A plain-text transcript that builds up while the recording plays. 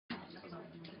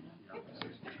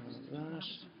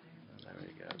it. There we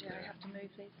go. Do I have to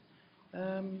move these?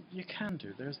 You can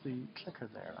do. There's the clicker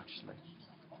there, actually.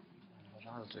 What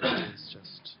I'll do is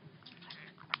just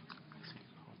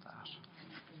hold that.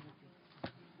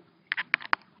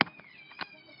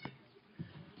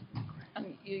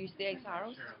 And you use the 8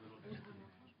 arrows?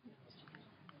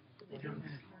 It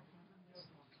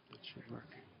should work.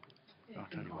 I'll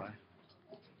tell you why.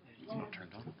 It's not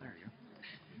turned on. There you go.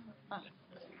 Ah.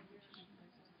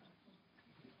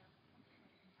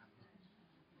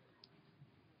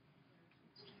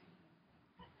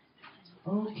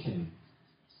 Okay.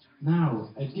 Now,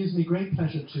 it gives me great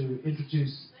pleasure to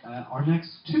introduce our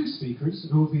next two speakers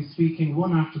who will be speaking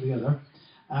one after the other.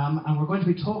 And we're going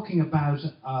to be talking about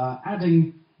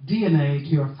adding DNA to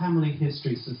your family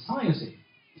history society.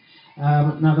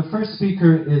 Now, the first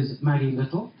speaker is Maggie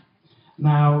Little.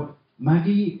 Now,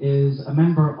 Maggie is a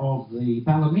member of the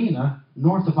Ballymena,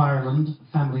 North of Ireland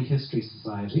Family History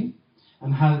Society,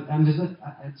 and is,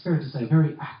 it's fair to say, a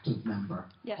very active member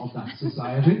of that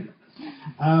society.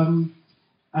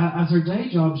 As her day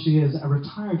job, she is a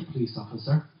retired police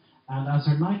officer, and as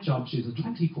her night job, she is a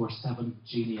 24/7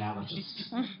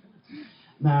 genealogist.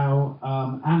 Now,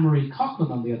 Marie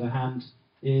Coghlan, on the other hand,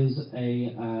 is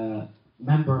a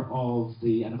member of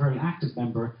the, and a very active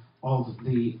member of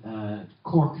the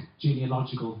Cork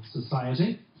Genealogical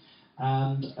Society.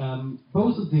 And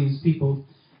both of these people,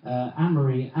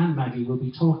 Anne-Marie and Maggie, will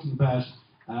be talking about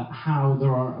how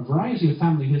there are a variety of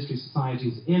family history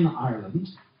societies in Ireland,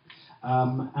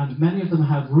 and many of them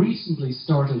have recently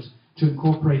started to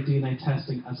incorporate DNA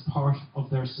testing as part of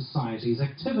their society's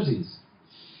activities.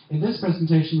 In this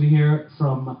presentation we hear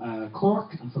from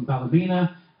Cork and from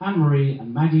Ballymena, Anne-Marie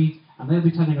and Maggie, and they'll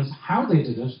be telling us how they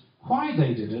did it, why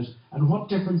they did it, and what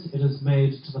difference it has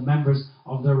made to the members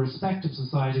of their respective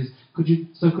societies. Could you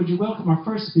welcome our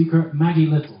first speaker, Maggie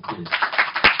Little, please?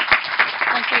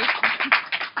 Thank you.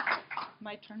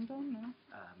 My turn on, no?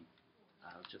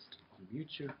 I'll just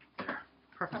unmute you. There.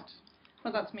 Perfect.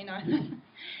 Well, that's me now.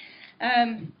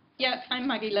 Yeah, I'm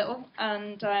Maggie Little,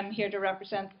 and I'm here to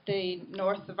represent the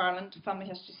North of Ireland Family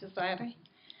History Society,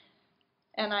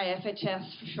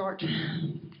 NIFHS for short.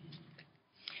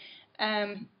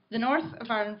 The North of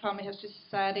Ireland Family History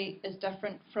Society is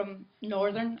different from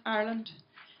Northern Ireland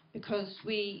because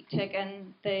we take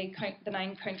in the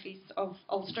 9 counties of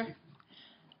Ulster.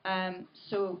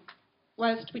 So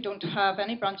whilst we don't have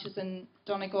any branches in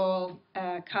Donegal,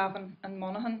 Cavan and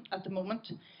Monaghan at the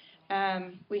moment,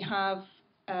 we have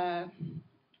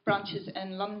branches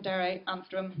in Londonderry,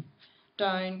 Antrim,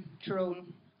 Down,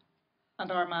 Tyrone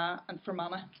and Armagh and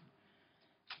Fermanagh.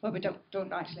 Well, we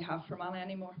don't actually have Fermanagh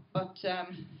anymore, but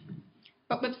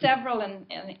with several in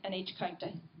each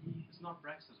county. It's not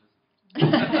Brexit, is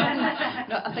it?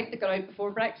 No, I think they got out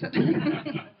before Brexit.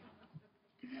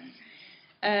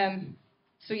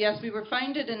 So yes, we were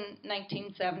founded in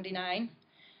 1979,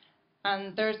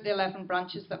 and there's the 11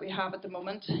 branches that we have at the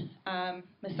moment.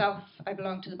 Myself, I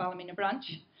belong to the Ballymena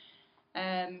branch.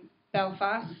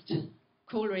 Belfast,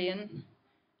 Coleraine.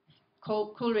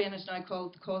 Coleraine is now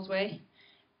called the Causeway.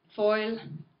 Foyle,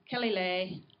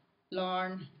 Killylea,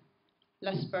 Larne,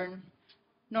 Lisburn,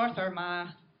 North Armagh,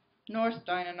 North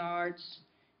Down and Ards,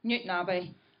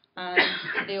 Newtonabbey, and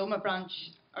the Omagh branch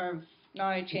have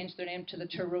now changed their name to the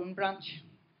Tyrone branch.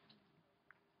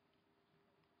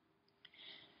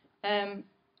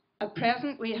 At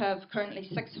present, we have currently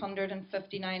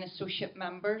 659 associate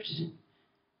members,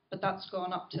 but that's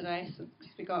gone up today, so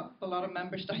we got a lot of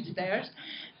members downstairs.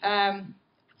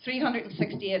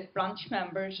 368 branch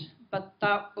members, but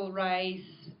that will rise,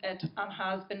 and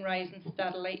has been rising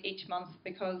steadily each month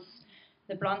because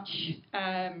the branches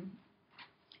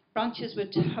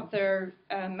would have their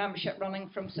membership running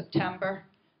from September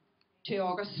to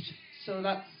August, so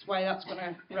that's why that's going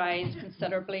to rise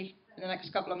considerably in the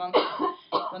next couple of months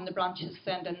when the branches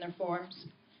send in their forms.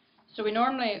 So we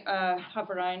normally have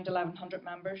around 1,100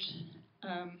 members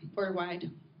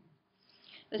worldwide.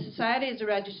 The Society is a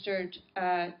registered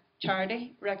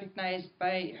charity recognised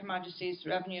by Her Majesty's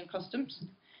Revenue and Customs,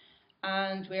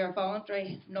 and we are a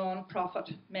voluntary, non-profit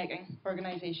making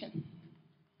organisation.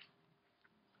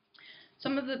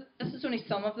 This is only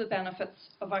some of the benefits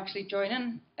of actually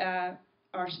joining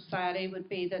our society would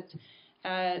be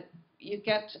that you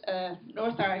get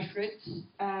North Irish roots.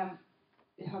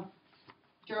 You have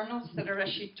journals that are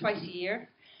issued twice a year.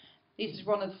 This is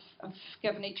one of, I've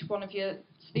given each one of you,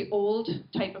 it's the old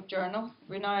type of journal.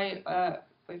 We've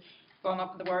gone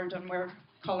up in the world and we're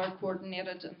colour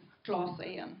coordinated and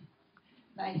glossy and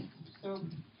nice. So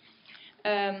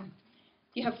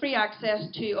you have free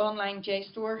access to online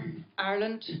JSTOR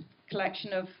Ireland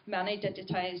collection of many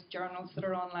digitised journals that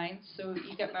are online, so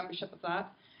you get membership of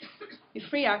that. You have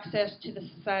free access to the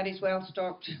Society's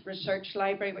well-stocked research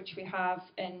library, which we have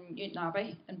in Newton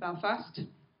Abbey in Belfast.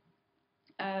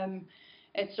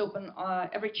 It's open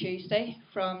every Tuesday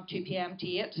from 2 p.m. to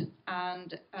 8,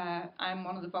 and I'm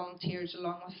one of the volunteers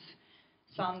along with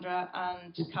Sandra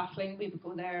and Coghlan. We would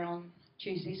go there on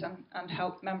Tuesdays and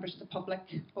help members of the public,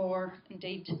 or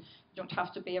indeed you don't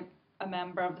have to be a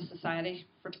member of the Society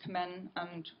to come in,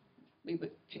 and we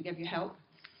can give you help.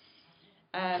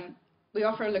 We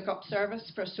offer a look-up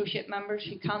service for associate members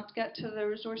who can't get to the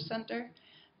resource centre,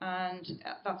 and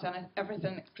that's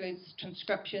everything that includes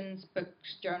transcriptions,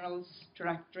 books, journals,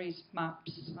 directories,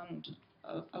 maps, and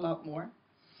a lot more.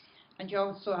 And you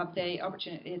also have the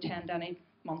opportunity to attend any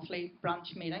monthly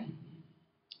branch meeting,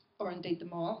 or indeed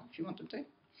them all if you wanted to.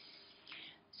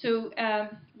 So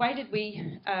why did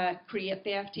we create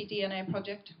the FTDNA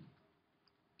project?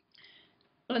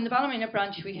 Well, in the Ballymena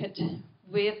branch we had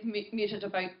muted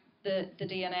about the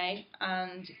DNA,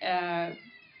 and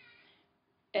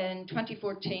in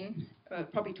 2014,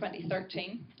 probably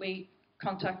 2013, we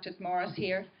contacted Morris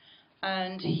here,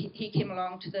 and he came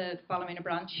along to the Ballymena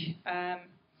branch,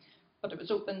 but it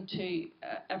was open to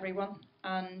everyone,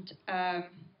 and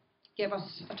gave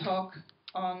us a talk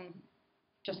on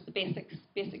just the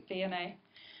basic DNA.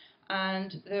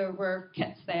 And there were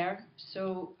kits there,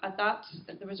 so at that,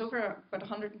 there was over about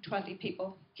 120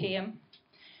 people came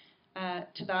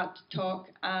to that talk,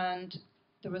 and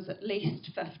there was at least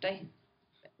 50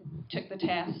 took the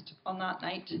test on that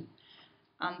night.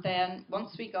 And then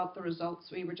once we got the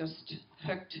results, we were just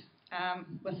hooked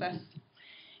with this.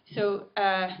 So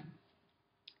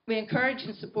we encourage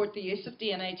and support the use of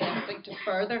DNA testing to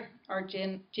further our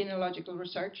genealogical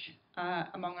research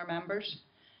among our members.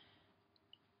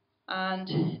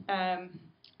 And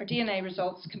our DNA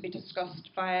results can be discussed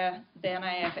via the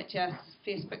NIFHS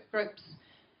Facebook groups.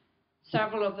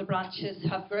 Several of the branches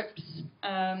have groups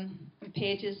and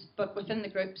pages, but within the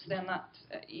groups, then that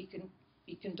you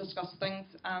can discuss things,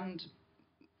 and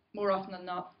more often than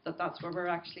not, that's where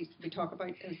we talk about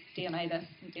is DNA this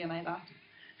and DNA that.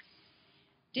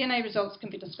 DNA results can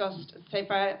be discussed, say,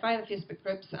 via the Facebook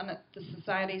groups and at the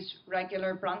Society's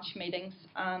regular branch meetings,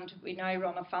 and we now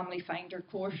run a family finder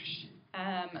course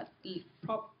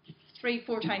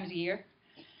 3-4 times a year,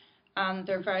 and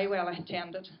they're very well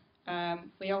attended.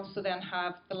 We also then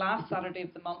have the last Saturday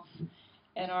of the month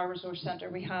in our resource centre,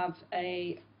 we have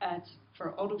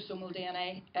for autosomal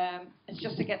DNA, it's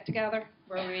just a get-together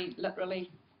where we literally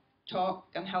talk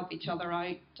and help each other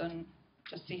out and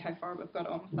just see how far we've got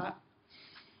on with that.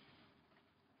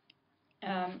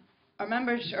 Our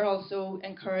members are also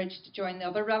encouraged to join the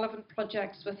other relevant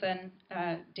projects within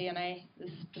DNA, the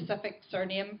specific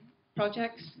surname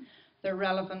projects, the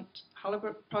relevant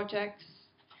hologroup projects,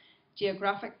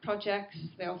 geographic projects,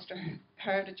 the Ulster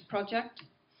Heritage Project.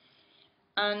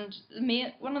 And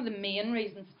one of the main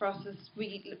reasons for us is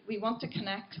we want to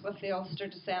connect with the Ulster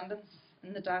descendants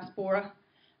in the diaspora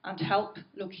and help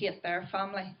locate their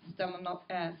family still in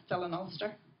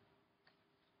Ulster.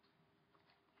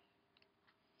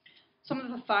 Some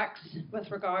of the facts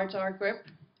with regard to our group,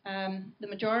 the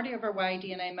majority of our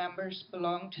Y-DNA members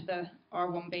belong to the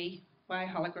R1b Y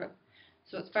hologroup,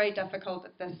 so it's very difficult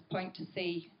at this point to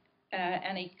see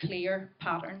any clear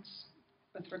patterns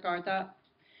with regard to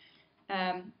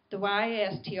that. The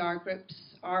YSTR groups,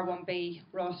 R1b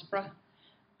Rossborough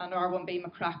and R1b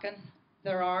McCracken,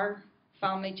 there are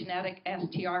family genetic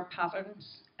STR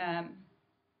patterns that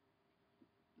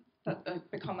are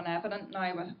becoming evident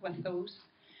now with those.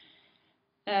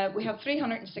 We have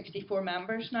 364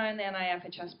 members now in the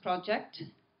NIFHS project,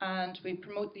 and we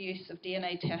promote the use of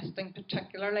DNA testing,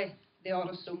 particularly the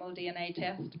autosomal DNA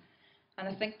test. And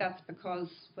I think that's because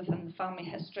within the family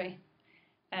history,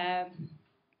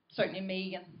 certainly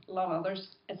me and a lot of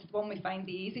others, it's the one we find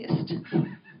the easiest.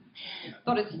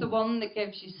 But it's the one that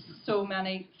gives you so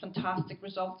many fantastic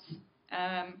results.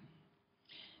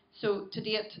 So to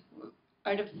date,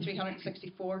 out of the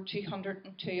 364,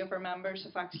 202 of our members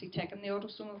have actually taken the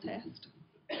autosomal test.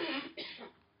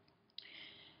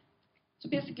 So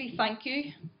basically, thank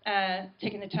you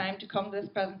taking the time to come to this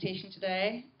presentation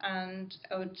today, and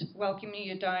I would welcome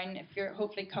you down if you're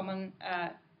hopefully coming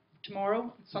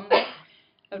tomorrow, Sunday.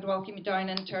 I would welcome you down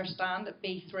into our stand at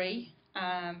B3,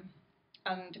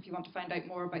 and if you want to find out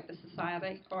more about the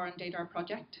Society or indeed our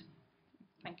project.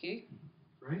 Thank you.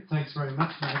 Great, thanks very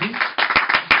much, Maggie.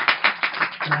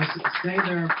 Stay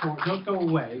there don't go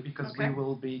away, because we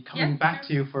will be coming back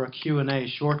to you for a Q&A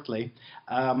shortly,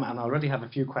 and I already have a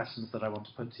few questions that I want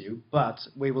to put to you, but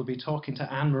we will be talking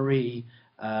to Anne-Marie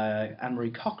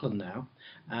Anne-Marie Coghlan now,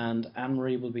 and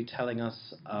Anne-Marie will be telling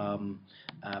us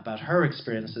about her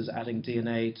experiences adding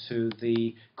DNA to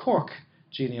the Cork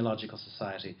Genealogical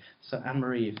Society. So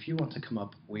Anne-Marie, if you want to come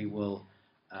up, we will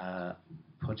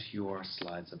put your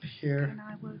slides up here. Can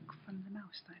I work from the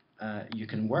mouse then? You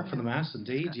can work from the mouse,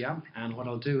 indeed, yeah. And what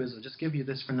I'll do is I'll just give you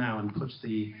this for now and put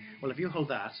the... Well, if you hold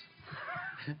that,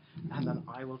 and then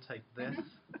I will take this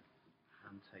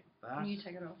and take that. Can you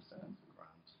take it off? So.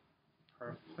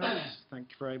 Grand. Perfect. Thank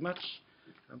you very much.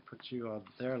 And put you on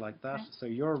there like that. So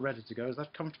you're ready to go. Is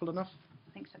that comfortable enough?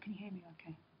 I think so. Can you hear me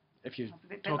okay? If you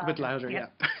Bit talk a bit louder, yeah.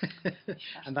 Yeah.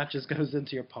 And that just goes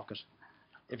into your pocket,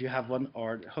 if you have one,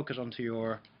 or hook it onto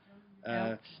your...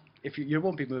 If you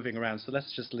won't be moving around, so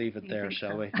let's just leave it there,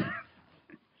 shall we?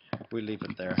 We'll leave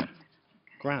it there.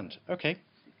 Grand. Okay.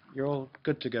 You're all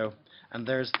good to go. And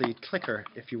there's the clicker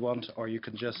if you want, or you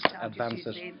can just advance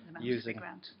it using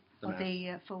the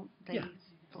mouse.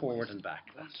 Forward and back.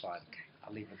 That's fine.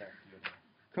 I'll leave it there.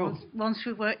 Cool. Once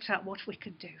we've worked out what we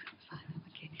could do. Fine,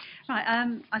 thank you.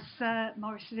 Right, as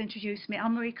Maurice has introduced me,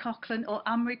 Anne-Marie Coghlan, or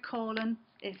Anne-Marie Coghlan,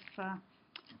 if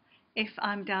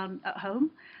I'm down at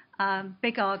home.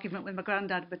 Big argument with my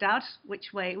granddad and my dad,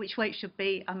 which way it should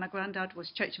be, and my granddad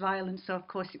was Church of Ireland, so of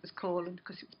course it was Coghlan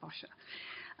because it was posher.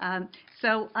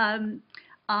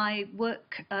 I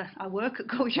work at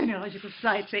Cork Genealogical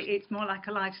Society. It's more like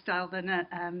a lifestyle than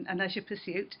a leisure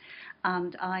pursuit,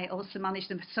 and I also manage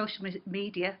the social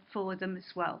media for them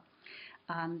as well.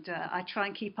 And I try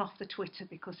and keep off the Twitter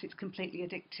because it's completely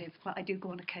addictive, but I do go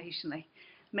on occasionally.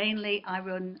 Mainly, I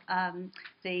run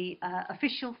the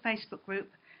official Facebook group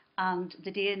and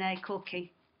the DNA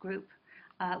Corky group,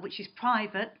 which is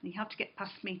private. You have to get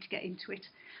past me to get into it.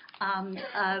 And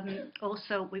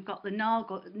also, we've got the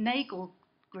Nagel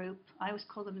group. I always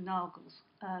call them Nagels.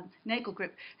 Nagel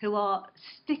group, who are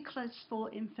sticklers for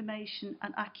information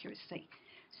and accuracy.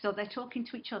 So they're talking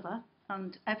to each other,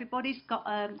 and everybody's got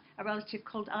a relative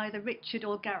called either Richard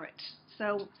or Garrett.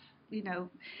 So, you know,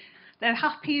 they're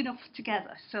happy enough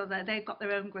together, so that they've got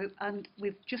their own group, and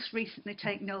we've just recently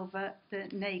taken over the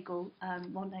Nagel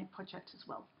One Name project as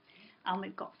well. And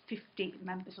we've got 50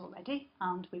 members already,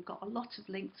 and we've got a lot of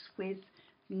links with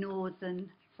northern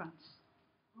France.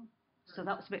 So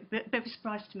that was a bit of a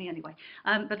surprise to me anyway.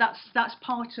 But that's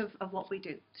part of what we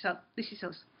do. So this is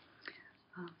us.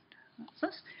 That's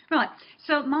us. Right,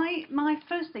 so my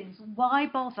first thing is, why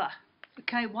bother?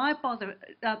 Okay, why bother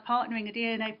partnering a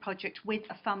DNA project with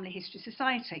a family history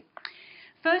society?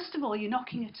 First of all, you're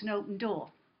knocking at an open door.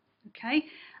 Okay,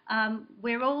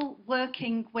 we're all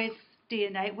working with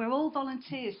DNA. We're all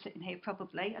volunteers sitting here,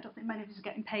 probably. I don't think many of us are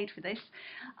getting paid for this.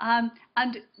 And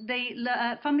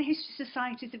the family history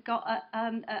societies have got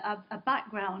a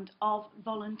background of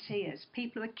volunteers,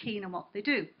 people who are keen on what they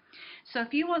do. So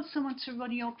if you want someone to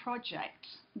run your project,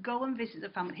 go and visit the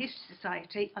Family History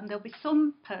Society, and there'll be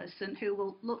some person who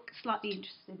will look slightly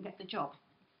interested and get the job.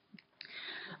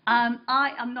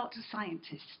 I am not a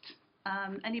scientist.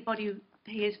 Anybody who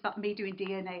hears about me doing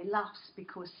DNA laughs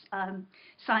because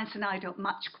science and I don't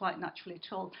match quite naturally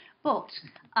at all. But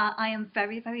I am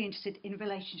very, very interested in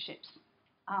relationships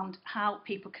and how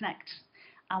people connect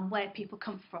and where people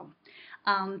come from.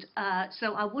 And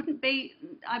so I'd be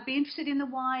interested in the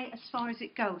why as far as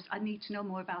it goes. I need to know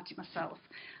more about it myself.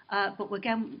 But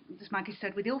again, as Maggie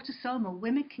said, with the autosomal,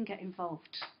 women can get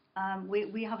involved.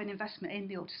 We have an investment in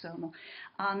the autosomal,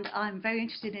 and I'm very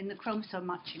interested in the chromosome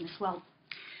matching as well.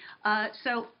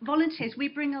 So volunteers, we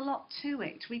bring a lot to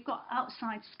it. We've got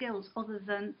outside skills other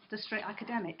than the straight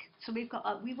academic. So we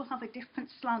will have a different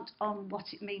slant on what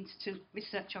it means to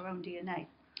research our own DNA.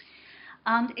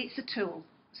 And it's a tool,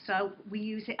 so we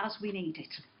use it as we need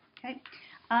it. Okay.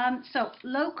 So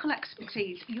local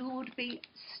expertise, you would be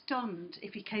stunned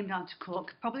if you came down to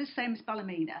Cork, probably the same as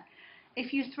Ballymena.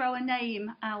 If you throw a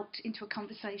name out into a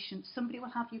conversation, somebody will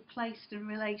have you placed and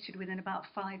related within about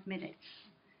 5 minutes.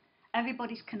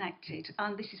 Everybody's connected,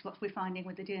 and this is what we're finding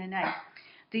with the DNA.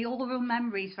 The oral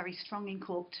memory is very strong in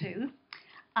Cork too,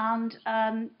 and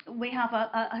we have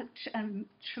a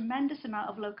tremendous amount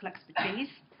of local expertise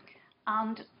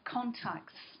and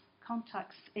contacts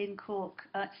in Cork.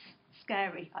 It's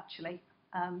scary, actually,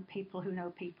 people who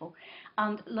know people.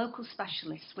 And local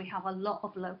specialists, we have a lot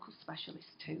of local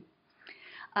specialists too.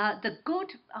 I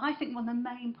think one of the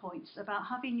main points about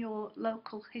having your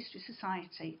local history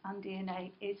society and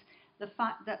DNA is the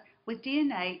fact that with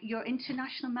DNA, your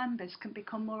international members can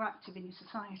become more active in your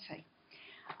society.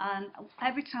 And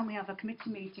every time we have a committee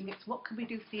meeting, it's what can we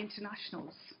do for the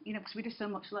internationals, you know, because we do so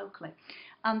much locally.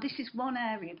 And this is one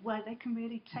area where they can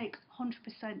really take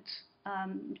 100%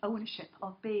 ownership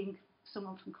of being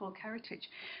someone from Cork heritage.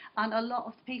 And a lot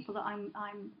of the people that I'm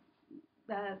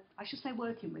I should say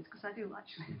working with, because I do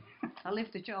actually, I live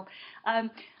the job.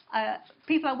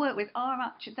 People I work with are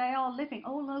actually, they are living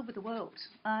all over the world.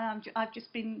 I've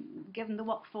just been given the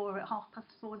what for at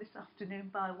 4:30 this afternoon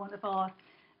by one of our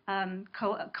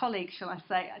colleagues, shall I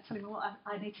say, telling me what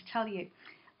I need to tell you.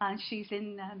 And she's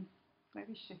in, where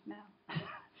is she now?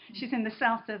 She's in the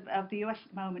south of the US at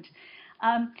the moment.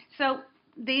 So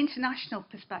the international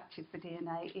perspective for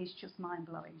DNA is just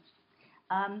mind-blowing.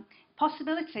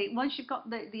 Possibility, once you've got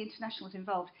the internationals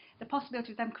involved, the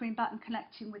possibility of them coming back and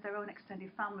connecting with their own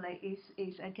extended family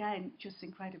is again just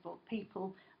incredible.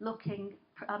 People looking,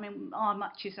 I mean, our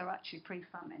matches are actually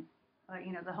pre-famine.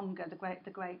 You know, the hunger, the great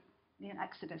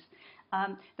exodus.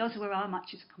 Those are where our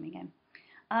matches are coming in.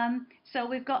 So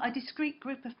we've got a discrete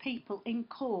group of people in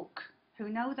Cork who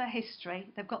know their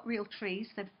history. They've got real trees.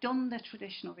 They've done their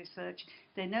traditional research.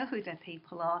 They know who their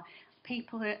people are.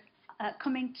 People are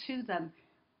coming to them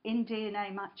in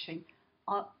DNA matching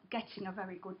are getting a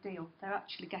very good deal. They're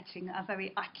actually getting a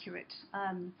very accurate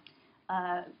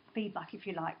feedback, if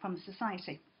you like, from the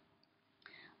society.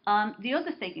 The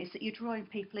other thing is that you're drawing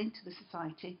people into the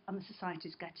society, and the society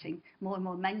is getting more and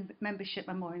more membership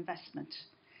and more investment.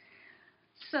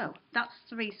 So that's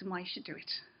the reason why you should do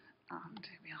it. And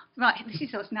here we are. Right, this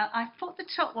is us. Now, I put the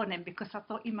top one in because I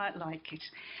thought you might like it.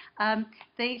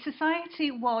 The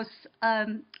society was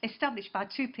established by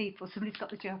two people. Somebody's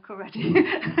got the joke already.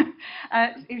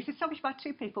 It was established by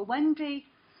two people. Wendy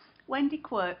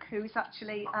Quirk, who is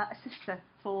actually a sister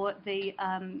for the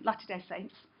Latter-day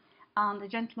Saints, and a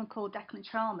gentleman called Declan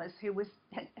Chalmers, who was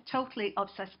totally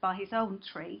obsessed by his own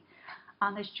tree,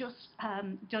 and has just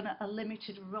done a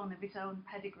limited run of his own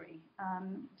pedigree,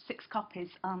 6 copies,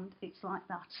 and it's like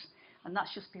that, and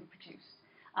that's just been produced.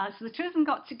 So the two of them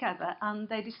got together, and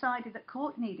they decided that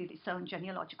Cork needed its own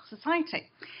genealogical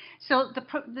society. So the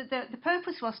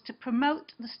purpose was to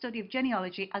promote the study of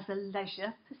genealogy as a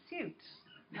leisure pursuit.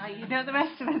 Now, you know the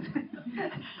rest of us.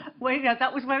 Well, you know,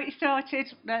 that was where it started.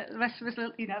 The rest of us,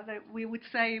 you know, we would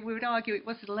argue it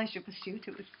wasn't a leisure pursuit.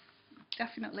 It was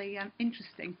definitely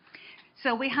interesting.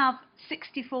 So we have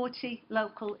 60-40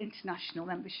 local international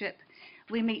membership.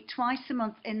 We meet twice a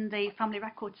month in the Family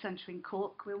Record Centre in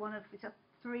Cork. We're one of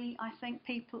 3, I think,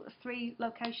 3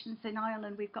 locations in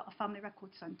Ireland. We've got a Family Record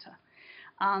Centre.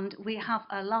 And we have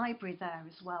a library there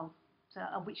as well, so,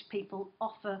 which people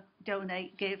offer,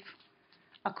 donate, give,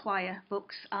 acquire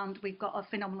books, and we've got a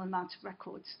phenomenal amount of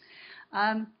records.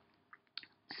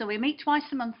 So we meet twice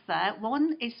a month there.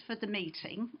 One is for the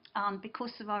meeting, and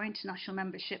because of our international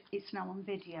membership, it's now on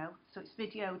video. So it's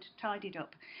videoed, tidied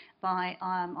up by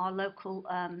our local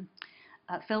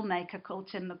filmmaker called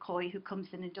Tim McCoy, who comes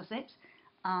in and does it,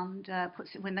 and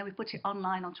then we put it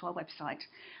online onto our website.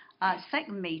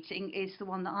 Second meeting is the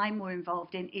one that I'm more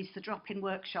involved in, is the drop-in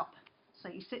workshop. So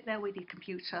you sit there with your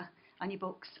computer and your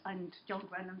books and John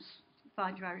Grenham's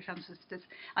Find Your Irish Ancestors,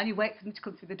 and you wait for them to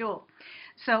come through the door.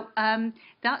 So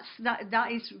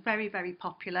that is very, very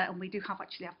popular, and we do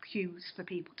actually have queues for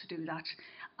people to do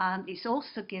that. It's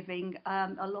also giving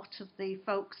a lot of the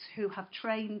folks who have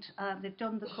trained, they've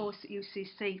done the course at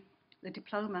UCC, the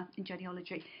diploma in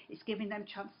genealogy, it's giving them a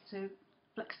chance to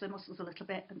flex their muscles a little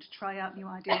bit and to try out new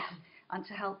ideas and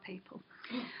to help people.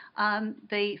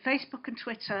 The Facebook and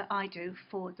Twitter I do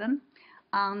for them,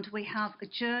 and we have a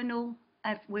journal.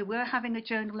 We were having a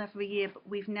journal every year, but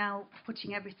we've now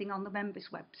putting everything on the members'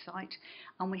 website,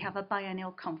 and we have a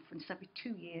biennial conference every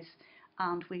 2 years,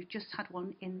 and we've just had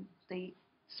one in the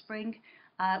spring,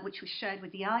 which was shared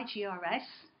with the IGRS,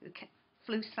 who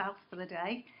flew south for the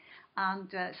day, and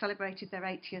celebrated their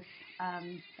 80th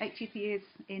years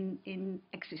in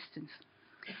existence.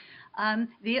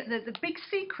 The big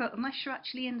secret, unless you're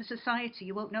actually in the society,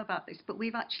 you won't know about this, but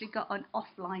we've actually got an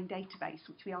offline database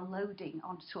which we are loading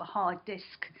onto a hard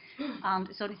disk, and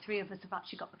it's only 3 of us have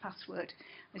actually got the password.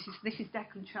 This is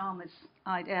Declan Chalmers'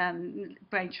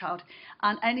 brainchild,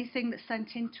 and anything that's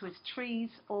sent into us, trees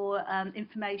or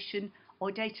information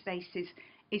or databases,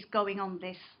 is going on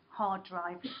this hard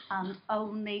drive, and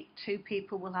only 2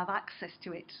 people will have access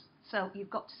to it. So you've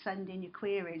got to send in your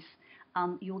queries.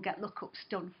 You'll get lookups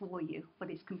done for you, but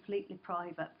it's completely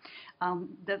private.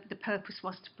 The purpose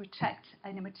was to protect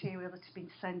any material that's been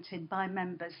sent in by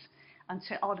members and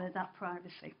to honour that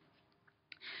privacy.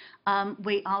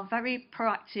 We are very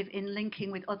proactive in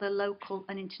linking with other local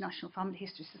and international family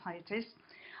history societies,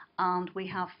 and we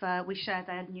share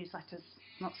their newsletters,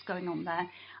 what's going on there,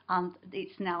 and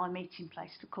it's now a meeting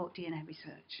place for Cork DNA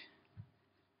research.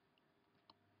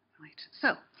 Right,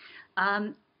 so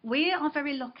we are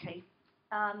very lucky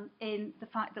in the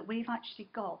fact that we've actually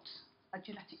got a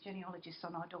genetic genealogist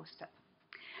on our doorstep.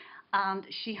 And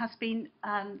she has been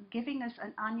giving us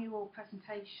an annual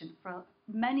presentation for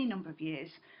many number of years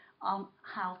on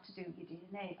how to do your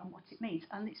DNA and what it means.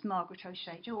 And it's Margaret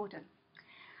O'Shea Jordan.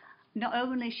 Not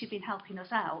only has she been helping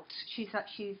us out, she was, I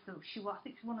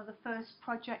think, one of the first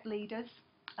project leaders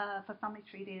for family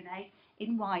tree DNA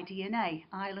in Y-DNA,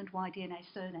 Ireland Y-DNA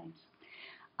surnames.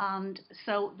 And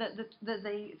so the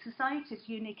society is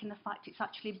unique in the fact it's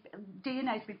actually,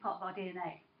 DNA has been part of our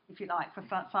DNA, if you like, for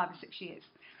 5 or 6 years.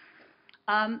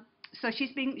 So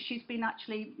she's been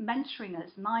actually mentoring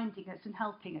us, minding us and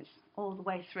helping us all the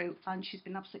way through, and she's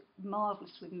been absolutely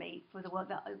marvellous with me for the work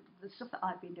the stuff that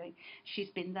I've been doing. She's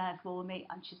been there for me,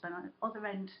 and she's been on the other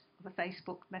end of a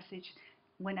Facebook message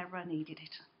whenever I needed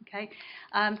it. Okay,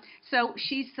 so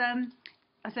she's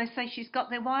as I say, she's got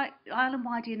the Ireland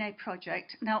Y-DNA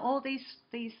project. Now all these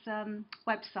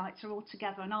websites are all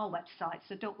together on our website,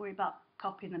 so don't worry about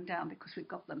copying them down because we've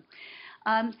got them.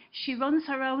 She runs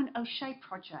her own O'Shea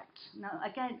project. Now,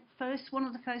 again, one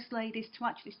of the first ladies to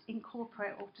actually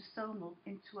incorporate autosomal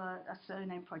into a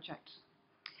surname project.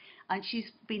 And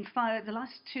she's been the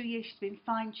last 2 years, she's been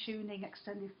fine-tuning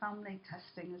extended family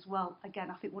testing as well. Again,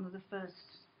 I think one of the first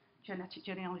genetic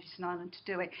genealogists in Ireland to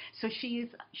do it. So she's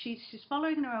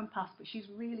following her own path, but she's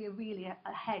really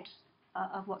ahead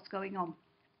of what's going on.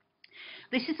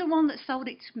 This is the one that sold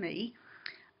it to me.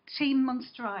 Team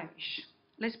Munster Irish,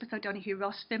 Elizabeth O'Donoghue,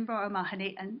 Ross, Finbar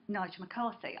O'Mahony and Nigel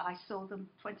McCarthy. I saw them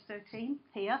 2013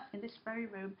 here in this very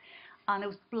room, and I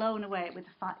was blown away with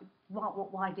the fact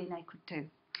what Y-DNA could do.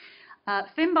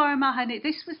 Finbar O'Mahony,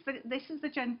 this is the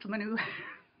gentleman who,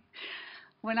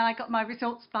 when I got my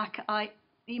results back, I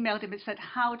emailed him and said,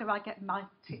 how do I get my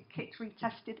kit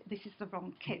retested? This is the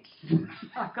wrong kit.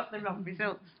 I got the wrong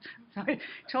results. So he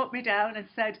talked me down and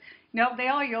said, no, they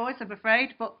are yours, I'm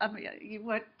afraid, but you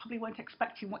probably weren't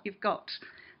expecting what you've got.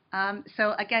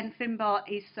 So again, Finbar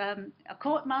is a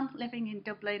Cork man living in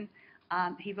Dublin.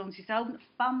 He runs his own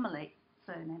family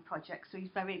surname project, so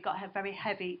he's got a very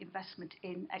heavy investment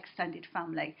in extended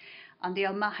family. And the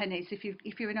O'Mahanys, if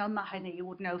you're an O'Mahony, you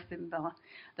would know Finbar.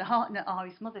 The Hartnett are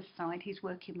his mother's side. He's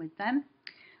working with them.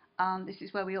 This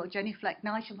is where we are. Jenny Fleck,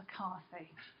 Nigel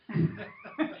McCarthy.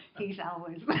 He's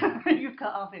ours. You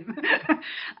can't have him.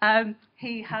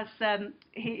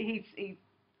 He's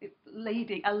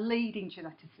a leading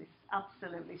geneticist.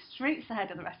 Absolutely, streets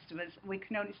ahead of the rest of us. We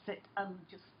can only sit and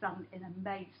just stand in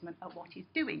amazement at what he's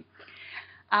doing.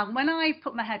 And when I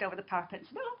put my head over the parapet and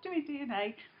said, "Oh, I'm doing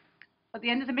DNA," at the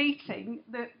end of the meeting,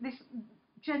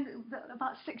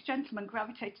 about 6 gentlemen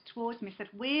gravitated towards me and said,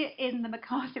 "We're in the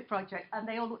McCarthy project," and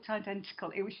they all looked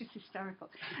identical. It was just hysterical.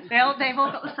 They've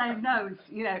all got the same nose,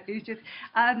 you know. It was just,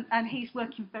 and he's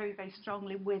working very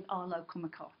strongly with our local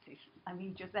McCarthys. I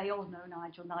mean, they all know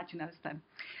Nigel. Nigel knows them.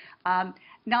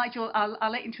 Nigel,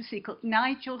 I'll let you into a secret.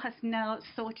 Nigel has now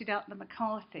sorted out the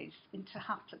McCarthys into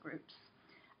haplogroups,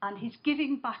 and he's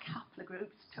giving back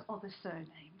haplogroups to other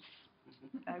surnames.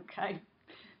 Okay.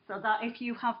 So that if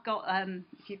you've got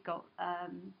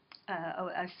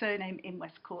a surname in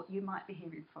West Cork, you might be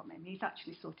hearing from him. He's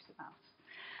actually sorted it out.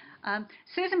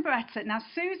 Susan Beretta. Now,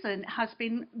 Susan has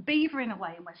been beavering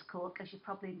away in West Cork, as you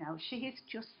probably know. She is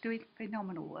just doing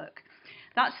phenomenal work.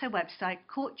 That's her website,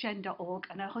 corkgen.org,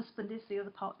 and her husband is the other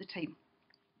part of the team.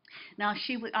 Now, I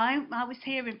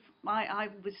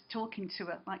was talking to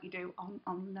her, like you do, on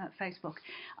Facebook,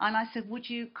 and I said, would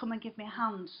you come and give me a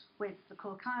hand with the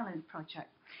Cork Island project?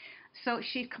 So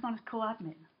she'd come on as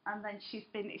co-admin, and then she's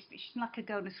like a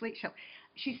go in a sweet shop.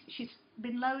 She's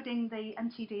been loading the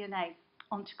mtDNA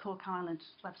onto Cork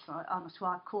Island's website, onto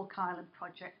our Cork Island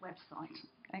project website.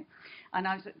 Okay, and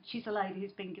she's a lady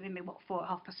who's been giving me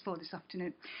 4:30 this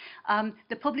afternoon.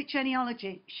 The public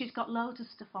genealogy, she's got loads of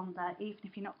stuff on there, even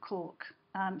if you're not Cork.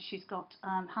 She's got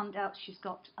handouts, she's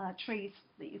got trees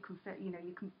that you can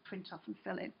you can print off and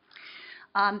fill in.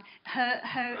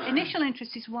 Her initial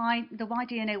interest is the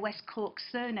Y-DNA West Cork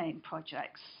surname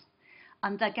projects,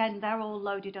 and again they're all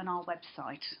loaded on our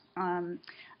website.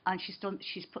 And she's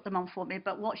put them on for me.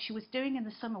 But what she was doing in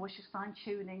the summer was she's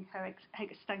fine-tuning her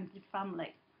extended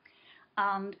family,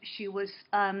 and she's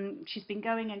been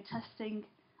going and testing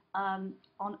on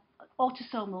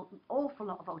autosomal, an awful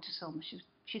lot of autosomal.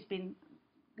 She's been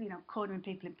cornering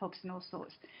people in pubs and all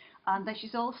sorts. And then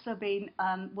she's also been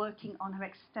working on her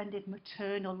extended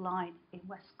maternal line in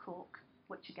West Cork,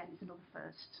 which again is another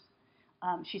first.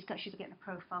 She's getting a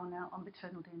profile now on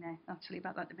maternal DNA. I'll tell you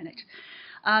about that in a minute.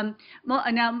 Now,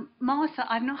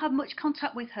 Martha, I've not had much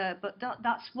contact with her, but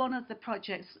that's one of the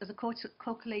projects, as a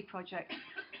Coghlan project.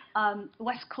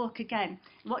 West Cork again.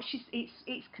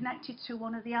 It's connected to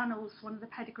one of the annals, one of the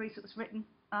pedigrees that was written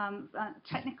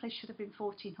technically should have been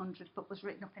 1400, but was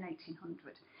written up in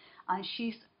 1800. And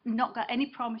she's not got any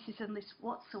promises in this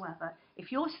whatsoever.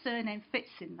 If your surname fits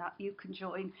in that, you can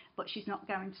join, but she's not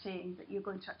guaranteeing that you're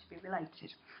going to actually be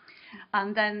related.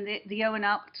 And then the Owen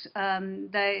Act,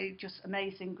 they're just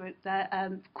amazing group.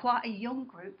 They're quite a young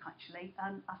group, actually,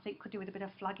 and I think could do with a bit of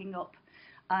flagging up.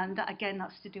 And that, again,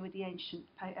 that's to do with the ancient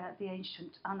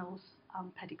annals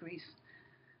and pedigrees.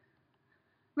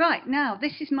 Right, now,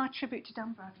 this is my tribute to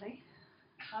Dan Bradley.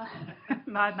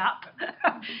 My map.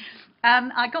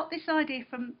 I got this idea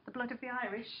from The Blood of the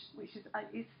Irish, which is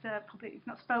probably it's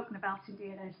not spoken about in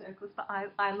DNA circles, but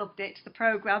I loved it. The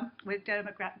programme with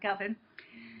Dermot Gavin.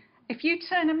 If you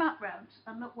turn a map round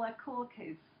and look where Cork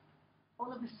is,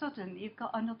 all of a sudden you've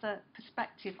got another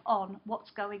perspective on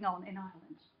what's going on in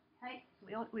Ireland. Okay, so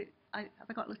have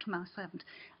I got a little mouse? I haven't.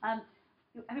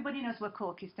 Everybody knows where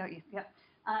Cork is, don't you? Yeah.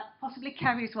 Possibly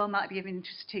Kerry as well might be of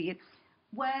interest to you.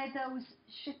 Where those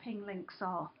shipping links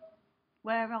are,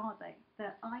 where are they?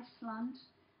 They're Iceland.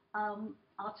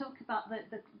 I'll talk about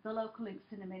the local links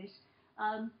in a minute.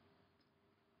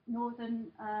 Northern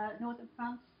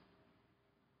France,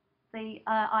 the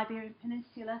Iberian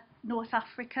Peninsula, North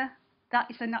Africa. That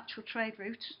is a natural trade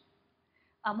route.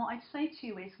 And what I'd say to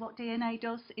you is what DNA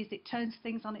does is it turns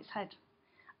things on its head.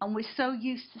 And we're so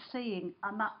used to seeing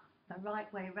a map the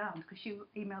right way around, because you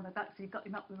emailed me back, so you've got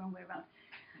your map the wrong way around.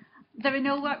 There are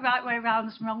no right way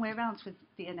arounds and wrong way arounds with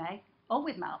DNA or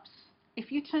with maps.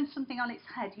 If you turn something on its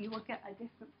head, you will get a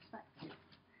different perspective.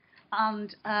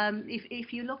 And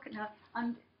if you look at that,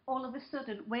 and all of a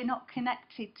sudden we're not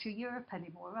connected to Europe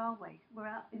anymore, are we? We're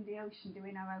out in the ocean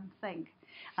doing our own thing.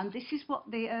 And this is what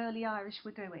the early Irish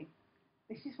were doing.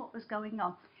 This is what was going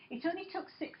on. It only took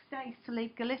 6 days to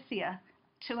leave Galicia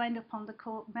to end up on the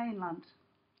Cork mainland.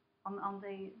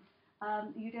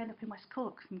 You'd end up in West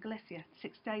Cork from Galicia,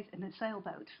 6 days in a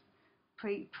sailboat,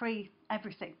 pre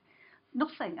everything.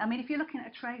 Nothing. I mean, if you're looking at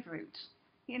a trade route,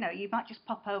 you know, you might just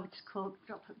pop over to Cork,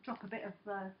 drop a bit of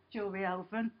jewellery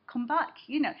over and come back,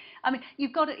 you know. I mean,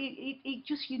 you've got to,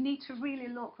 you need to really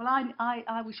look. Well,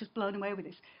 I was just blown away with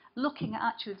this, looking at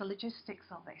actually the logistics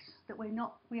of it, that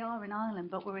we are in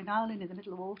Ireland, but we're in Ireland in the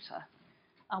middle of water,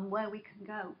 and where we can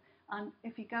go. And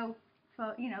if you go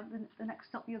for, you know, the next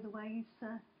stop the other way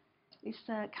is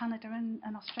Canada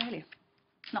and Australia.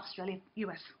 Not Australia,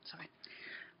 US, sorry.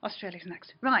 Australia's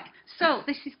next. Right, so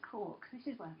this is Cork.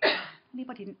 This is where we are.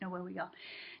 Anybody didn't know where we are.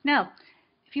 Now,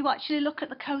 if you actually look at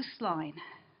the coastline,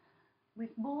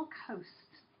 we've more coast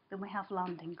than we have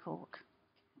land in Cork.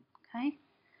 Okay?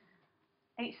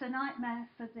 It's a nightmare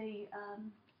for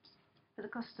the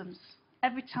customs.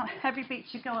 Every beach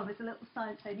you go on, there's a little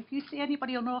sign saying, if you see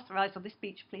anybody unauthorised on this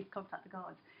beach, please contact the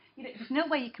guards. You know, there's no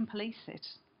way you can police it.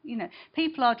 You know,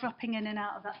 people are dropping in and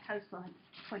out of that coastline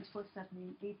 24/7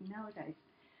 even nowadays.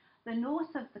 The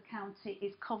north of the county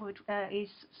is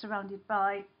is surrounded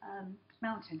by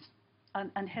mountains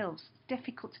and hills.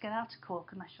 Difficult to get out of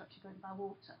Cork unless you're actually going by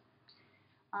water.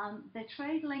 The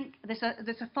trade link, there's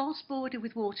a false border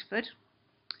with Waterford,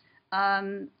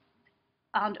 and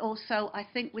also I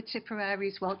think with Tipperary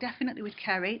as well. Definitely with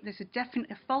Kerry. There's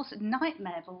a false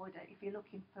nightmare border if you're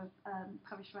looking for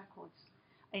parish records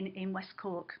in West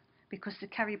Cork, because the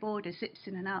Kerry border zips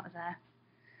in and out of there.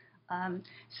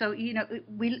 So, you know,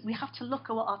 we have to look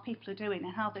at what our people are doing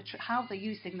and how they're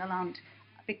using the land,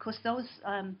 because those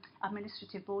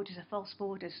administrative borders are false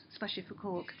borders, especially for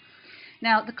Cork.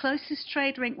 Now, the closest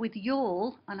trade link with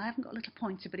Youghal, and I haven't got a little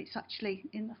pointer, but it's actually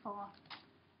in the far...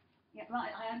 Yeah,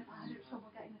 right, I had trouble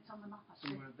getting it on the map,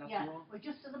 actually. Yeah, we're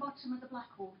just at the bottom of the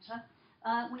Blackwater.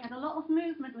 We had a lot of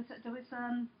movement. There was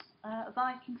a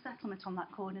Viking settlement on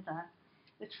that corner there.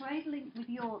 The trade link with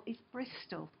Youghal is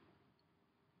Bristol.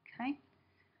 Okay,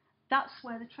 that's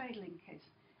where the trade link is.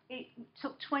 It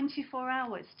took 24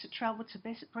 hours to travel to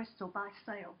Bristol by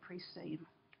sail pre-steam.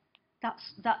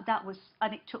 That was,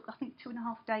 and it took I think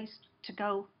 2.5 days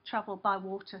to travel by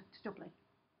water to Dublin.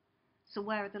 So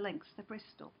where are the links? They're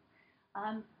Bristol.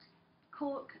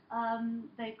 Cork,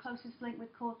 the closest link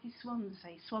with Cork is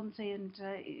Swansea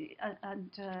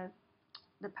and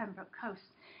the Pembroke coast.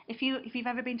 If you've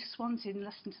ever been to Swansea and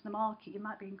listened to the market, you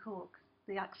might be in Cork.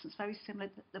 The accent's very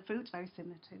similar, the food's very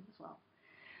similar too as well.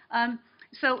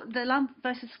 So the land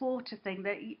versus water thing,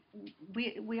 that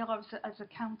we are as a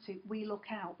county, we look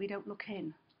out, we don't look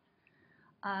in.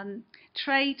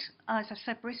 Trade, as I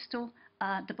said, Bristol,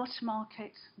 the butter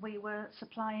market, we were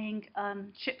supplying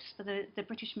ships for the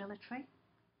British military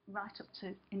right up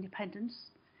to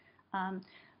independence.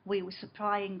 We were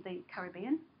supplying the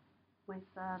Caribbean with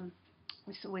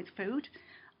food.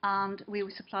 and we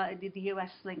were supplied the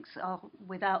US links are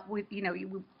we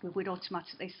would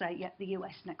automatically say, yeah, the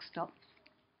US next stop.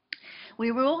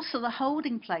 We were also the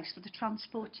holding place for the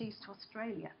transportees to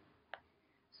Australia.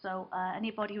 So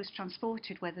anybody who was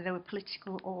transported, whether they were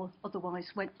political or otherwise,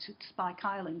 went to Spike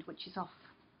Island, which is off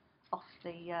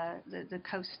the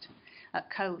coast at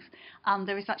Cove. And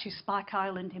there is actually Spike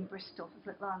Island in Bristol, a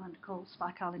little island called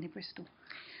Spike Island in Bristol.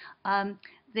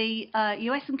 The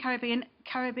US and Caribbean,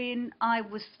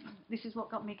 this is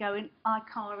what got me going,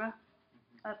 ICARA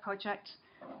project.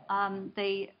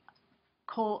 The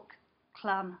Cork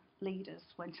clan leaders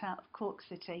went out of Cork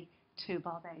City to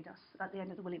Barbados at the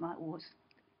end of the Williamite Wars.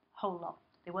 Whole lot.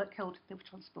 They weren't killed, they were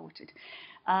transported.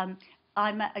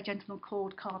 I met a gentleman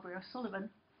called Carberry O'Sullivan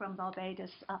from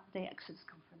Barbados at the Exodus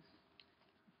Conference.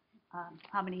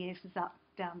 How many years is that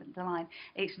down the line?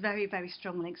 It's very, very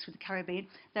strong links with the Caribbean.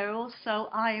 There are also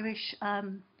Irish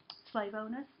slave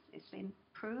owners, it's been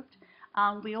proved.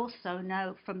 And we also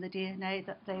know from the DNA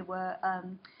that they were,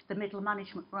 the middle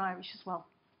management were Irish as well.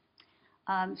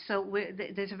 So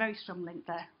there's a very strong link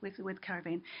there with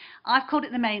Caribbean. I've called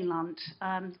it the mainland,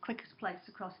 the quickest place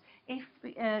across. If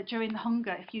during the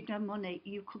hunger, if you'd no money,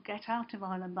 you could get out of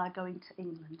Ireland by going to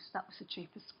England. That was the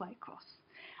cheapest way across.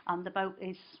 And the boat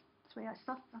is 3 hours.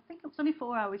 I think it was only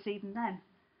 4 hours even then.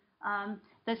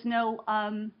 There's no,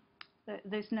 well,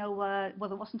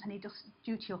 there wasn't any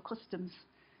duty or customs.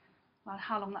 Well,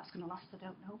 how long that's going to last, I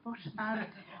don't know. But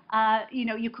you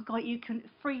know, you can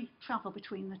free travel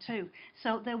between the two.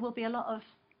 So there will be a lot of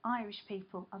Irish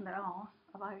people, and there are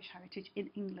of Irish heritage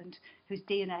in England whose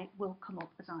DNA will come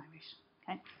up as Irish.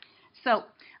 Okay, so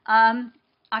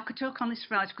I could talk on this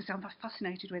for hours because I'm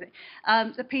fascinated with it.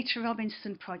 The Peter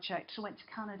Robinson project. I went to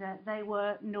Canada. They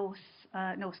were North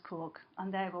Cork,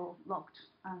 and they're all logged,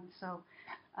 and so.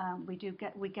 We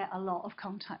get a lot of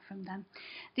contact from them.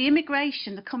 The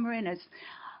immigration, the Cumarinas,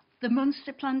 the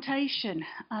Munster plantation,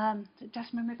 the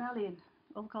Desmond Rebellion,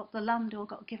 the land all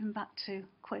got given back to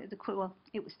well,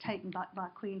 it was taken back by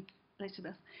Queen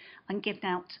Elizabeth and given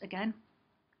out again.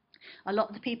 A lot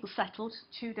of the people settled.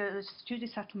 Tudor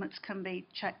settlements can be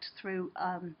checked through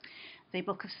the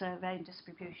Book of Survey and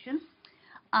Distribution.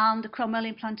 And the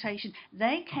Cromwellian plantation,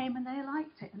 they came and they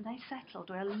liked it and they settled.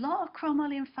 There are a lot of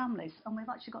Cromwellian families, and we've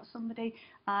actually got somebody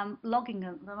logging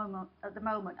at the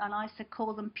moment, and I said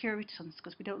call them Puritans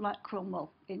because we don't like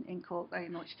Cromwell in Cork very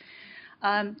much.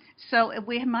 So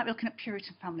we might be looking at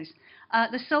Puritan families.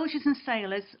 The soldiers and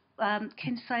sailors,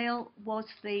 Kinsale was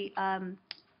the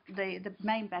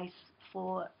main base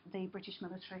for the British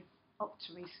military up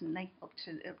to recently, up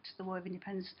to the War of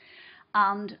Independence.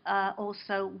 And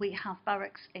also we have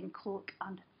barracks in Cork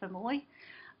and Fermoy.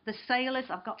 The sailors,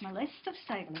 I've got my list of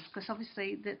sailors because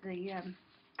obviously the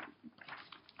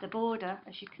border,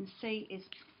 as you can see, is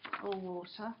all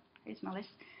water. Here's my list.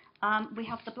 We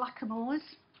have the Blackamoors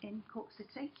in Cork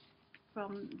City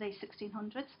from the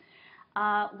 1600s.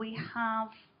 We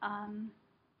have,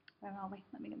 where are we?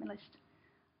 Let me get my list.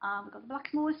 We've got the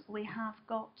Blackamoors. We have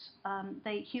got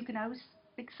the Huguenots,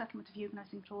 big settlement of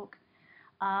Huguenots in Cork.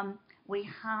 We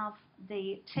have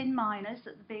the tin miners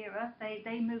at the Beera.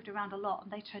 They moved around a lot,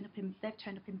 and they've turned up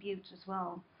in Bute as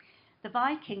well. The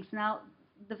Vikings. Now,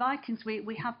 the Vikings,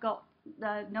 we have got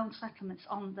known settlements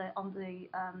on the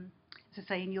as I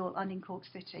say, in Cork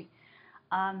City.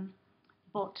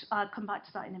 But I'll come back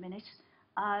to that in a minute.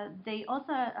 The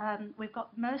other, we've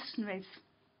got mercenaries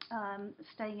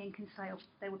staying in Kinsale.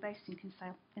 They were based in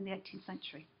Kinsale in the 18th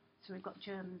century. So we've got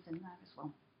Germans in there as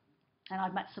well. And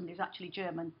I've met somebody who's actually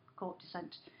German, Cork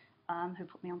descent, who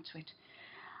put me onto it.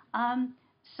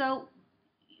 So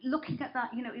looking at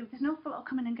that, you know, there's no lot of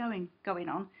coming and going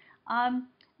on.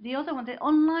 The other one, the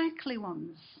unlikely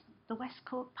ones, the West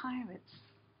Cork Pirates.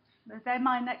 They're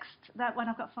my next, that one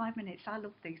I've got 5 minutes. I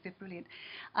love these, they're brilliant.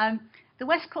 The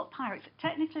West Cork Pirates,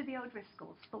 technically the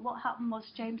O'Driscolls, but what happened was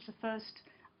James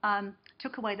I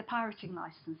took away the pirating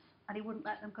licence, and he wouldn't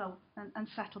let them go and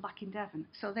settle back in Devon.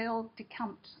 So they all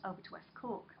decamped over to West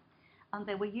Cork. And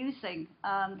they were using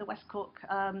the West Cork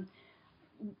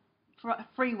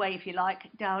freeway, if you like,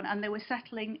 down, and they were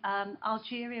settling,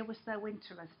 Algeria was their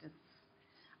winter residence.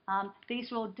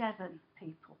 These are all Devon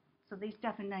people. So these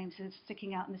Devon names are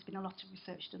sticking out, and there's been a lot of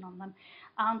research done on them.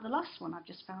 And the last one I've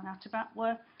just found out about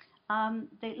were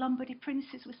the Lombardy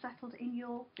princes were settled in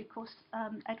York because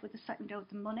Edward II owed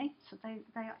them money, so they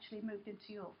actually moved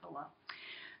into York for a while.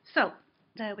 So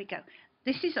there we go.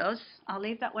 This is us. I'll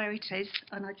leave that where it is,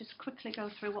 and I'll just quickly go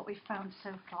through what we've found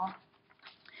so far.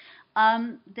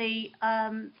 The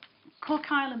Cork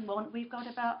Island one, we've got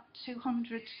about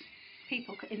 200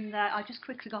 people in there. I just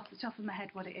quickly got off the top of my head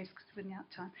what it is because we're running out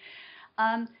of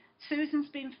time. Susan's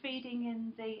been feeding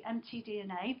in the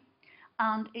mtDNA,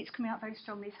 and it's coming out very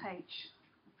strongly as H.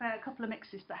 A couple of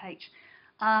mixes, but H.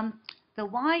 The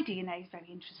Y DNA is very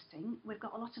interesting. We've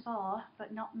got a lot of R,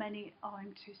 but not many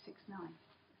RM269.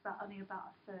 It's only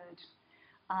about a third.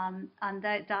 And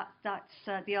that's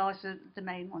the R's are the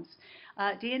main ones.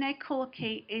 DNA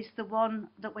Corky is the one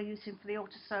that we're using for the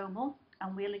autosomal,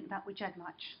 and we link that with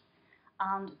GenMatch.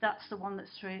 And that's the one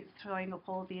that's throwing up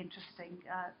all the interesting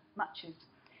matches.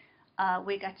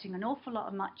 We're getting an awful lot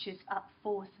of matches at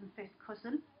fourth and fifth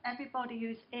cousin. Everybody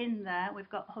who's in there, we've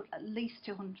got at least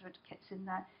 200 kits in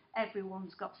there.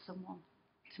 Everyone's got someone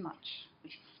to match,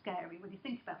 which is scary when you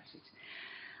think about it.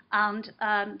 And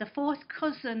the fourth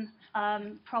cousin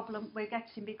problem we're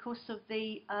getting because of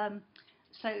the,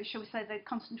 so shall we say, the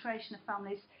concentration of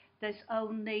families, there's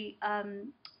only,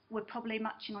 we're probably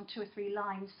matching on 2 or 3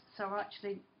 lines, so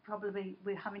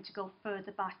we're having to go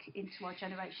further back into our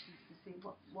generations to see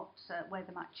where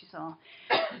the matches are.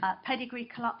 Pedigree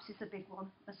collapse is a big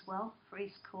one as well for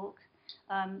East Cork.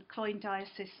 Cloyne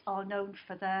diocese are known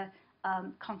for their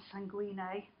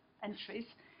consanguine entries,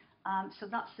 so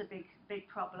that's a big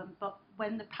problem. But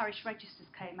when the parish registers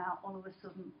came out, all of a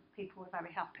sudden people were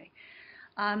very happy.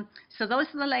 So those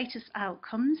are the latest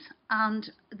outcomes,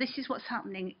 and this is what's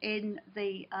happening in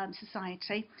the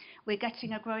society. We're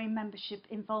getting a growing membership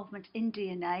involvement in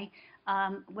DNA.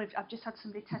 I've just had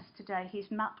somebody test today. He's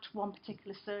mapped one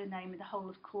particular surname in the whole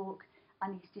of Cork,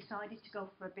 and he's decided to go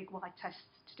for a big Y test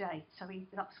today. So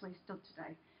that's what he's done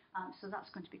today. So that's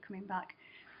going to be coming back.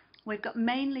 We've got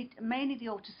mainly the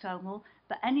autosomal,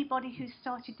 but anybody who's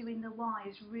started doing the Y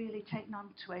has really taken on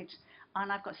to it.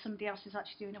 And I've got somebody else who's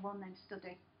actually doing a one-name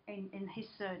study in his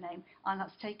surname, and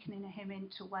that's taken him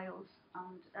into Wales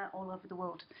and all over the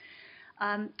world.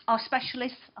 Our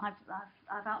specialists, I've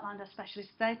outlined our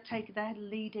specialists. They're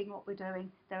leading what we're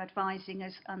doing. They're advising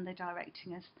us and they're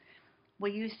directing us.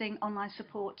 We're using online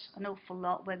support an awful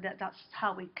lot. That's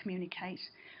how we communicate.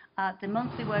 The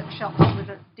monthly workshops with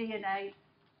the DNA.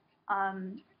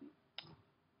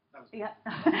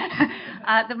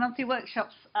 The monthly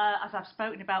workshops, as I've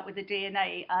spoken about with the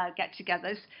DNA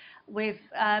get-togethers, with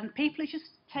people are just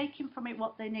taking from it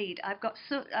what they need. I've got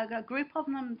a group of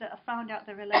them that have found out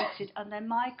they're related, and they're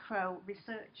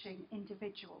micro-researching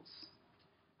individuals,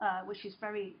 which is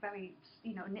very, very,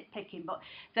 nitpicking, but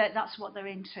that's what they're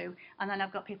into. And then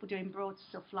I've got people doing broad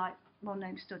stuff like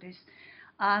one-name studies.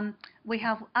 We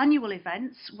have annual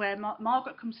events where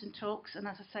Margaret comes and talks, and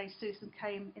as I say, Susan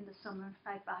came in the summer and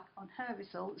fed back on her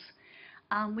results.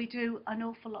 And we do an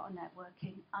awful lot of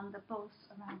networking, and the buzz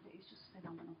around it is just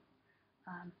phenomenal.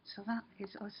 So that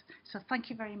is us. So thank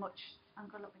you very much, and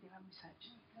good luck with your own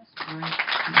research.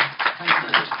 Thank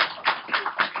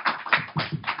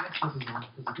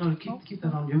you. No, keep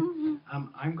that on you.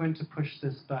 I'm going to push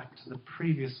this back to the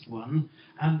previous one.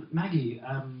 And Maggie,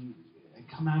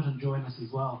 come out and join us as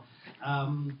well.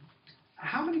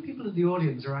 How many people in the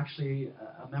audience are actually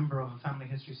a member of a family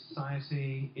history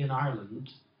society in Ireland?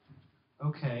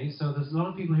 Okay, so there's a lot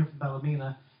of people here from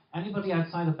Ballymena. Anybody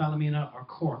outside of Ballymena or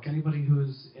Cork? Anybody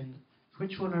who's in,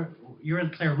 which one are, you're in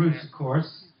Clare Root, of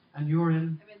course, and you're in?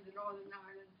 I'm in the Northern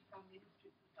Ireland Family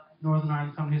History Society. Northern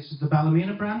Ireland Family History, the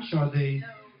Ballymena branch, or the? No,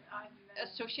 I'm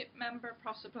Associate member,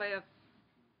 possibly, of,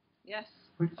 yes.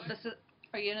 Which?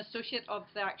 Are you an associate of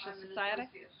the actual society?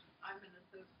 I'm an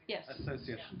associate. Yes.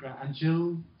 Associate. Yeah. And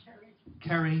Jill?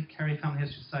 Kerry Family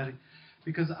History Society.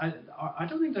 Because I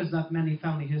don't think there's that many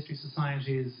family history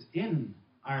societies in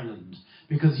Ireland,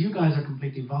 because you guys are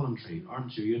completely voluntary,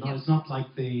 aren't you? Yes. It's not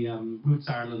like the Roots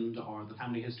Ireland or the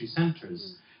Family History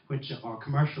Centres, which are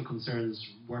commercial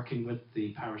concerns working with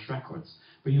the parish records,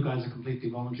 but you guys are completely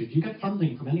voluntary. Do you get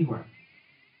funding from anywhere?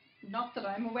 Not that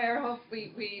I'm aware of.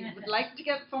 We would like to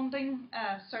get funding,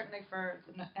 certainly for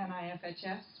the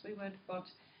NIFHS we would, but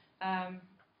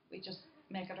we just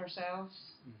make it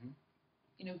ourselves.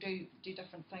 Do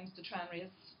different things to try and raise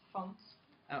funds.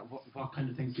 What kind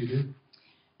of things do you do?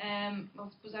 Well, I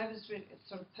suppose I was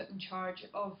sort of put in charge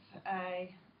of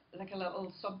a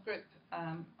little subgroup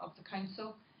of the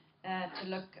council to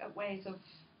look at ways of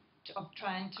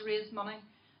trying to raise money,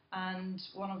 and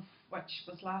one of which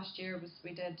was last year was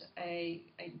we did a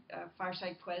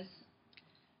fireside quiz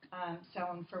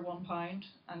selling for £1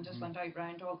 and just went out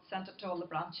round sent it to all the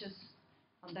branches,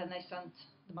 and then they sent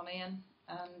the money in,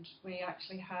 and we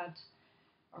actually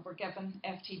were given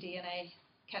FTDNA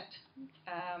kit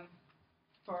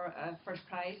for a first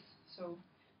prize. So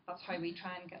that's how we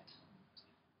try and get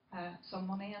some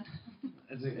money in.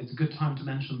 It's a good time to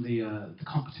mention the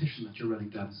competition that you're running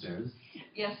downstairs.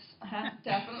 Yes,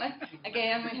 definitely.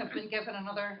 Again, we have been given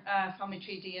another family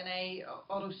tree DNA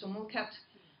autosomal kit,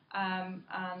 and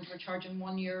we're charging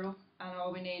 €1, and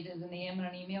all we need is a name and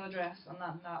an email address, and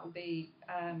that will be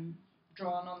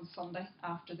drawn on Sunday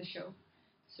after the show.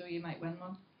 So you might win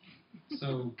one.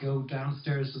 So go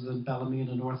downstairs to the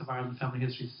Ballymena North of Ireland Family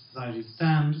History Society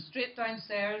stand. Straight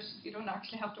downstairs. You don't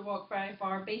actually have to walk very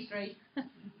far. B3.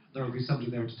 There will be somebody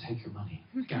there to take your money,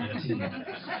 guaranteed.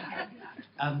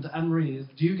 And Anne-Marie,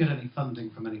 do you get any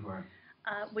funding from anywhere?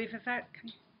 We've a very,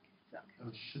 Oh,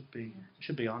 it should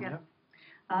be on, Yeah.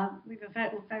 yeah. we've a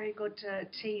very good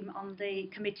team on the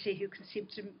committee who can seem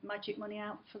to magic money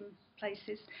out from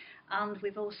places, and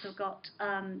we've also got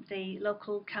the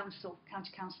local council,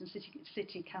 county council, and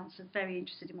city council very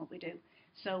interested in what we do.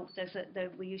 So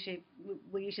we're usually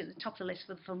at the top of the list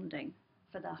for the funding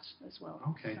for that as well.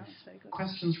 Okay. So that's very good.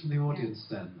 Questions from the audience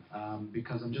then,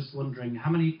 because I'm just wondering how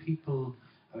many people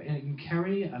in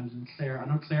Kerry and in Clare. I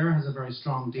know Clare has a very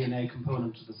strong DNA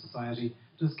component to the society.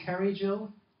 Does Kerry,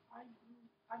 Jill?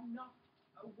 I'm not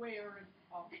aware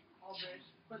of it,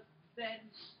 but then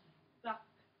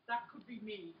that could be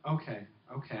me. Okay.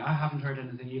 I haven't heard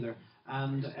anything either.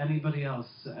 And anybody else?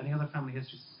 Any other family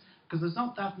history? Because there's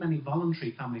not that many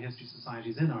voluntary family history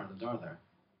societies in Ireland, are there?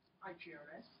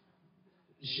 IGRS.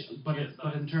 But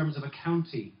in terms of a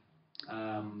county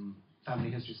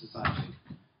family history society,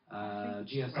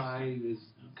 GSI is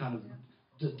kind of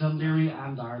Dundee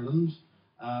and Ireland.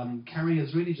 Kerry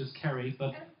is really just Kerry,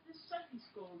 but The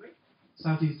Southeast Galway.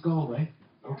 Southeast Galway.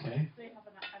 Okay. They have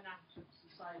an active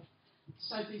society.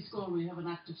 Southeast Galway have an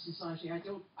active society. I'm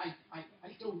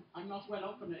not well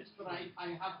up on it, but I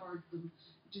have heard them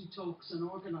do talks and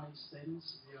organise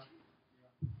things.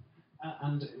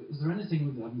 And is there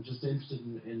anything that I'm just interested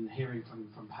in hearing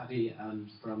from Paddy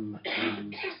and from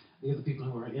the other people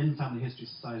who are in family history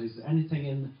societies? Is there anything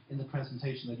in the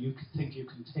presentation that you think you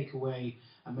can take away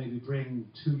and maybe bring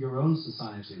to your own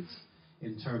societies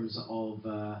in terms of,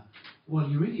 well,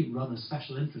 you really run a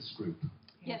special interest group.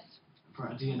 Yes. For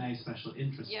a DNA special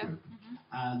interest Yeah. group.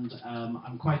 And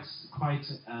I'm quite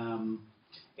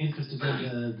interested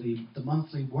in the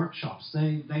monthly workshops.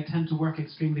 They tend to work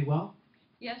extremely well.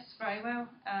 Yes, very well.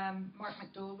 Mark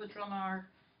McDowell would run our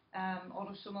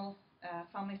autosomal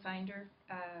family finder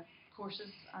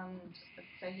courses, and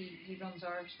say he runs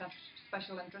our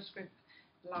special interest group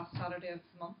the last Saturday of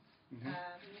the month,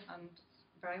 and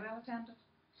very well attended.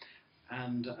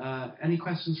 And any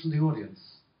questions from the audience?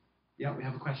 Yeah, we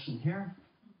have a question here.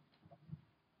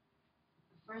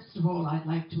 First of all, I'd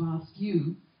like to ask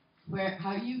you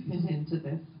how you fit into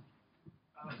this.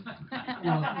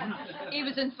 He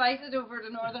was invited over to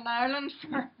Northern Ireland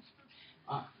for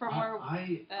more.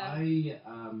 I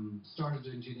started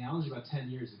doing genealogy about 10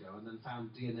 years ago, and then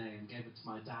found DNA and gave it to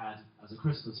my dad as a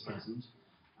Christmas present,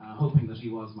 hoping that he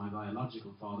was my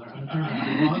biological father, and it turned out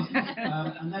he was,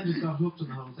 and then just got hooked on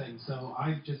the whole thing. So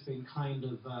I've just been kind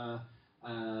of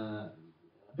a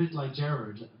bit like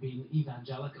Gerard, being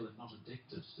evangelical if not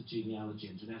addicted to genealogy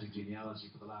and genetic genealogy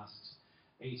for the last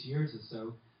 8 years or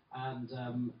so. And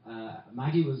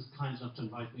Maggie was kind enough to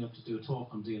invite me up to do a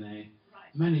talk on DNA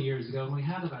many years ago, and we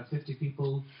had about 50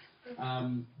 people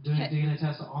doing DNA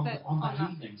tests on that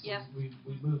evening. So yeah. we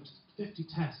moved 50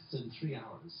 tests in 3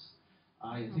 hours.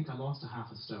 I think I lost a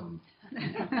half a stone.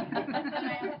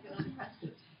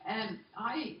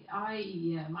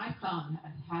 My son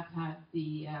has had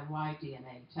the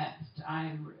Y-DNA test.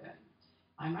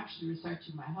 I'm actually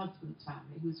researching my husband's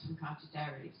family, who's from County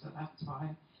Derry, so that's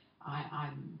why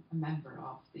I'm a member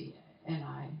of the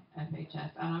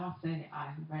NIFHS. And I must say,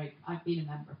 I've been a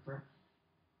member for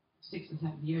 6 or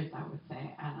 7 years, I would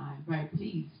say, and I'm very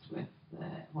pleased with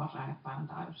what I have found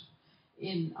out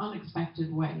in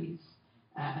unexpected ways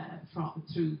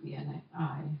through the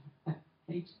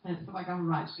NIFHS. Have I got it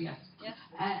right? Yes. Yes.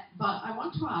 But I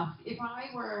want to ask, if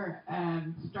I were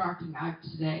starting out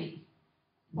today,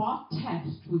 what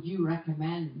test would you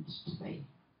recommend to me?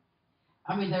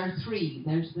 I mean, there are 3.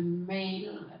 There's the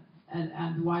male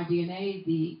and the Y-DNA,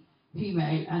 the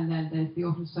female, and then there's the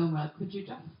autosomal. Could you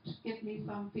just give me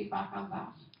some feedback on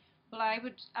that? Well,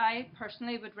 I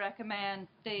personally would recommend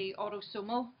the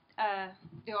autosomal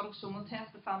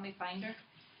test, the family finder.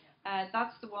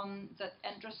 That's the one that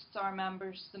interests our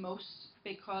members the most,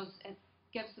 because it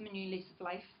gives them a new lease of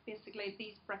life. Basically,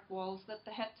 these brick walls that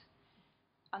they hit,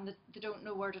 and they don't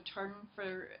know where to turn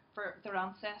for their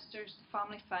ancestors. The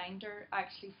family finder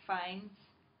actually finds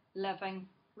living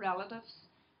relatives,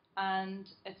 and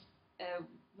it's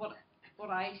what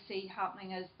I see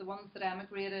happening is the ones that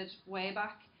emigrated way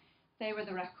back, they were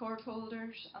the record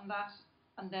holders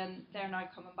and then they're now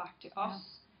coming back to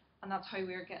us, and that's how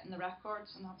we're getting the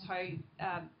records, and that's how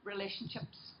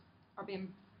relationships are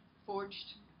being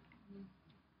forged.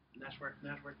 Network.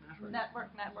 Network.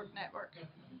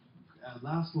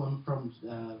 Last one from.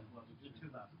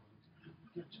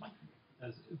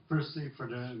 Firstly, for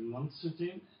the Munster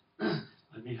team,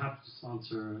 I'd be happy to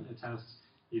sponsor a test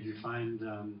if you find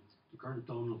the current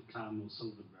Donald Clam of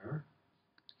Sullivan Bear,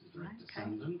 the direct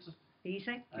descendant.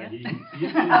 Easy, He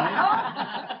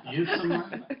is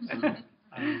somewhere.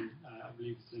 I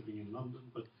believe he's living in London,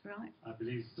 but I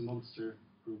believe it's the Munster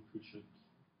group who should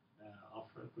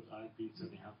offer it, but I'd be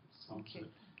certainly happy to sponsor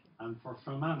it. And for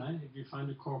Fermanagh, if you find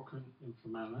a Corcoran in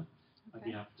Fermanagh, I'd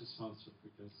be happy to sponsor it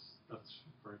because that's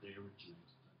where they originated,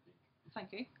 I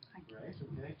think. Thank you. Great,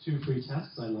 okay. 2 free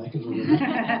tests, I like it already.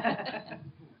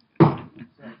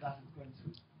 So that is going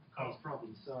to cause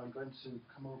problems. So I'm going to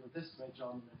come over this way,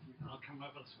 John. If you I'll come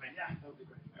over this way. Yeah, that would be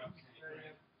great. Okay,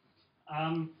 great.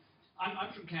 I'm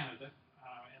from Canada,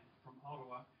 from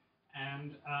Ottawa,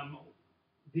 and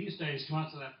these days, to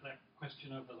answer that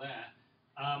question over there,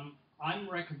 I'm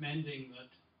recommending that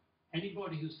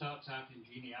anybody who starts out in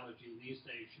genealogy these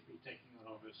days should be taking an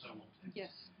autosomal test.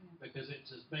 Yes. Because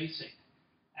it's as basic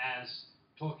as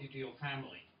talking to your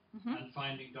family and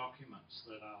finding documents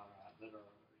that are in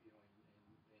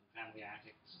family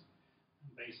attics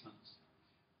and basements.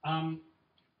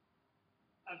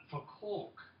 For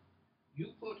Cork, you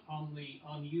put on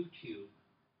YouTube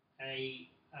a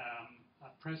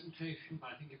presentation by,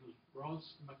 I think it was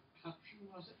Ros McCutcheon,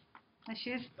 was it? There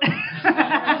she is.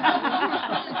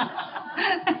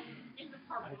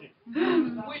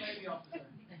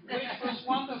 Which was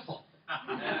wonderful.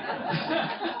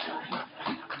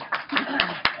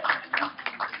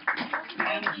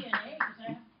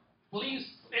 Please,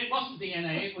 it wasn't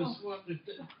DNA, it was what,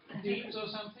 deeds or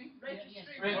something?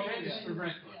 Registered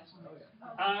records.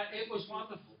 It was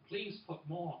wonderful. Please put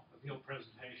more of your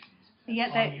presentations on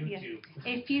YouTube.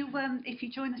 If you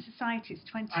join the society, it's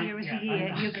 20 euros a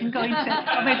year. You can go into,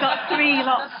 and we've got 3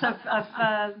 lots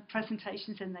of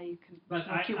presentations in there. You can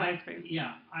work your way through.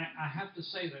 Yeah, I have to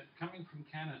say that coming from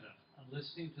Canada and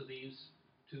listening to these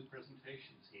 2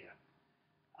 presentations here,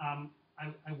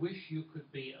 I wish you could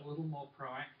be a little more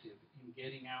proactive in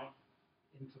getting out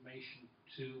information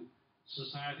to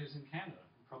societies in Canada,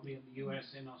 and probably in the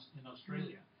US, in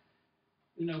Australia.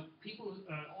 You know, people,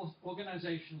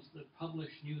 organizations that publish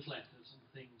newsletters and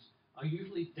things are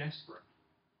usually desperate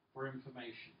for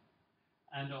information.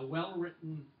 And a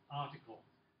well-written article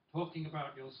talking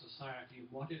about your society and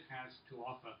what it has to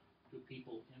offer to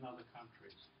people in other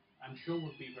countries, I'm sure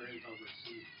would be very well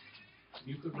received.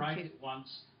 You could write it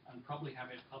once and probably have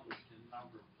it published in a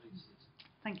number of places.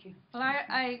 Thank you. Well,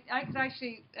 I could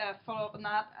actually follow up on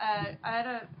that. I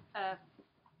had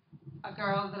a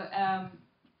girl that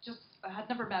I had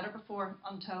never met her before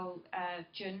until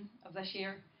June of this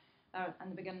year,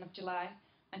 and the beginning of July,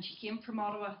 and she came from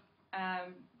Ottawa.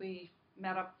 We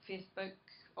met up Facebook,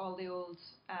 all the old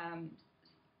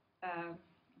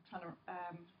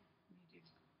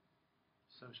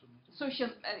social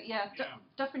media,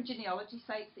 different genealogy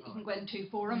sites that you can go into,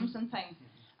 forums and things.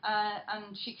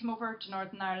 And she came over to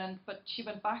Northern Ireland, but she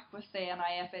went back with the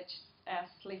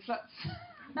NIFHS leaflets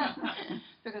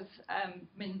because I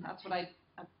mean that's what I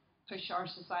push our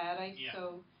society. Yeah.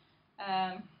 So,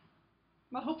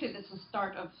 well, hopefully this is the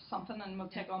start of something, and we'll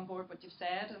take on board what you've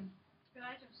said. And can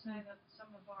I just say that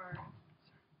some of our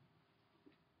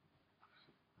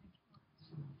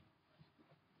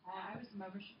I was the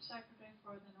membership secretary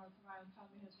for the Northern Ireland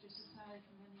Family History Society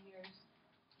for many years.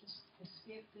 Just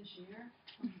escaped this year.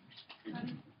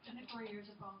 24 years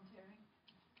of volunteering.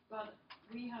 But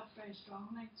we have very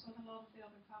strong links with a lot of the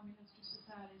other family history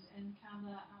societies in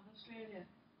Canada and Australia.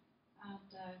 And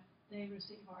they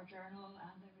receive our journal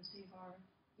and they receive our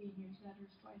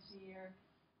e-newsletters twice a year.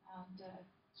 And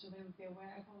so they would be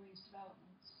aware of all these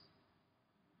developments.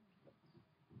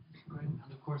 Great.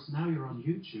 And of course, now you're on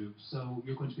YouTube, so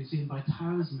you're going to be seen by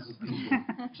thousands of people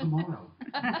tomorrow.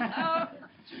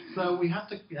 So we have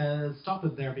to stop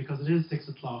it there because it is 6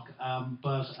 o'clock.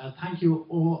 But thank you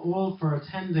all for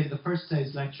attending the first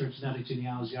day's lecture of Genetic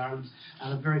Genealogy Ireland.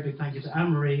 And a very big thank you to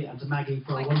Anne-Marie and to Maggie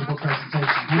for a wonderful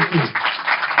presentation. Thank you.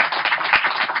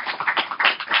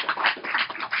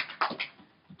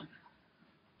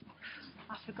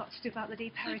 I forgot to do about the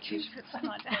deep heritage. But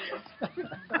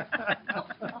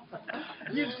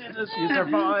You did it. You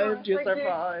survived. You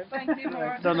survived. Thank you,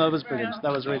 Maurice. No, that was brilliant.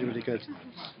 That was really, really good.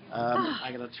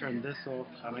 I'm going to turn this off,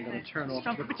 and I'm going to turn off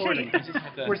Stop the the recording.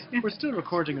 tea. We're still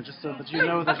recording it, just so that you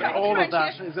know that all of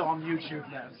that is on YouTube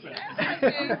now. So.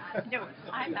 No,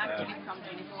 I'm actually from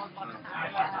Donegal, but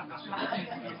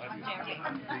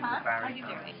Are you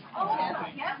Derry? Oh,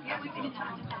 yeah, we've been in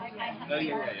touch. I have a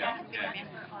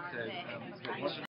member of the